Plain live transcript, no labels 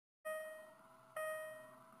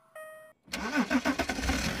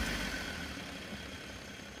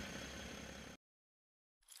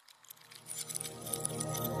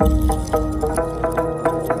I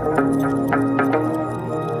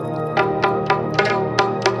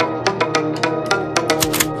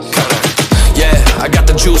got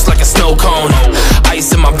the juice like a snow cone,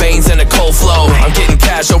 ice in my veins and a cold flow. I'm getting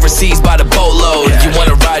cash overseas by the boatload. You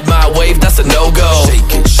wanna ride my wave? That's a no-go.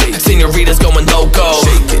 Señoritas going loco,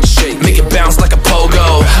 make it bounce like a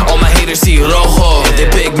pogo. All my haters see rojo, they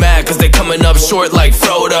big mad cause they coming up short like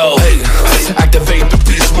Frodo. Activate the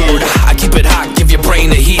beast mode, I keep it hot, give your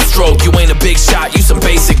brain a heat stroke. You ain't a big shot, you some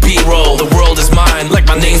basic B-roll. The world is mine, like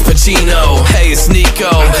my name's Pacino. Hey, it's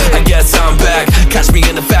Nico, I guess I'm back. Catch me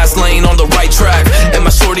in the fast lane on the right track. And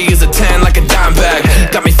my shorty is a 10 like a dime bag.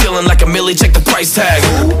 Got me feeling like a millie, check the price tag.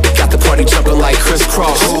 Got the party jumping like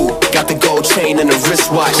crisscross. Got the gold chain and the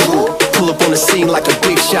wristwatch. Pull up on the scene like a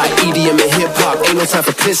big shot. EDM and hip-hop, ain't no time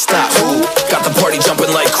for pit stops. Got the party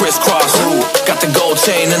jumping like crisscross. Got the gold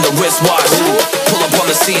chain and the wristwatch. Pull up on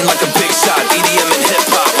the scene like a big shot. EDM and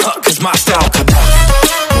hip-hop, cause my style. EDM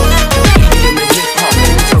and hip-hop,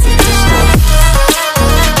 ain't no time for pit stops.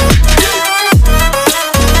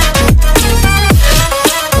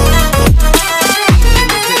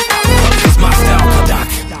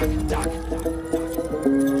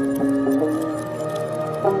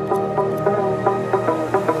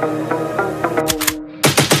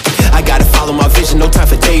 No time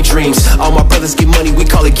for daydreams. All my brothers get money, we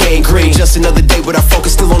call it gang green. Just another day, but our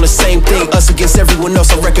focus still on the same thing. Us against everyone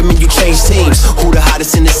else, I recommend you change teams. Who the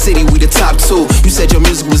hottest in the city? We the top two. You said your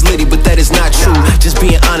music was litty, but that is not true. Just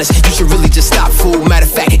being honest, you should really just stop, fool. Matter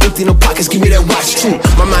of fact, empty no pockets, give me that watch too.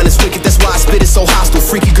 My mind is wicked, that's why I spit it so hostile.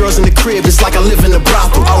 Freaky girls in the crib, it's like I live in a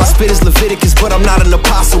brothel. All I spit is Leviticus, but I'm not an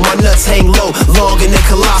apostle. My nuts hang low, long and they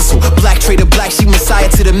colossal. Black trader black, she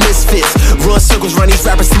messiah to the misfits. Run circles, run these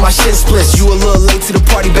rappers till my shin splits. You a little late to the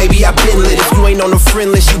party, baby, I been lit. If you ain't on the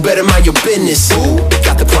friend list, you better mind your business.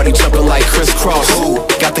 Got the party jumping like crisscross.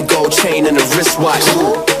 Got the gold chain and the wristwatch.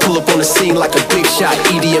 Pull up on the scene like a big shot.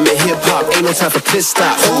 EDM and hip-hop, ain't no time for pit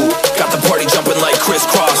stops. Got the party jumping like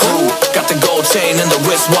crisscross. Got the gold chain and the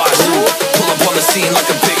wristwatch. Pull up on the scene like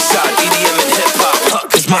a big shot.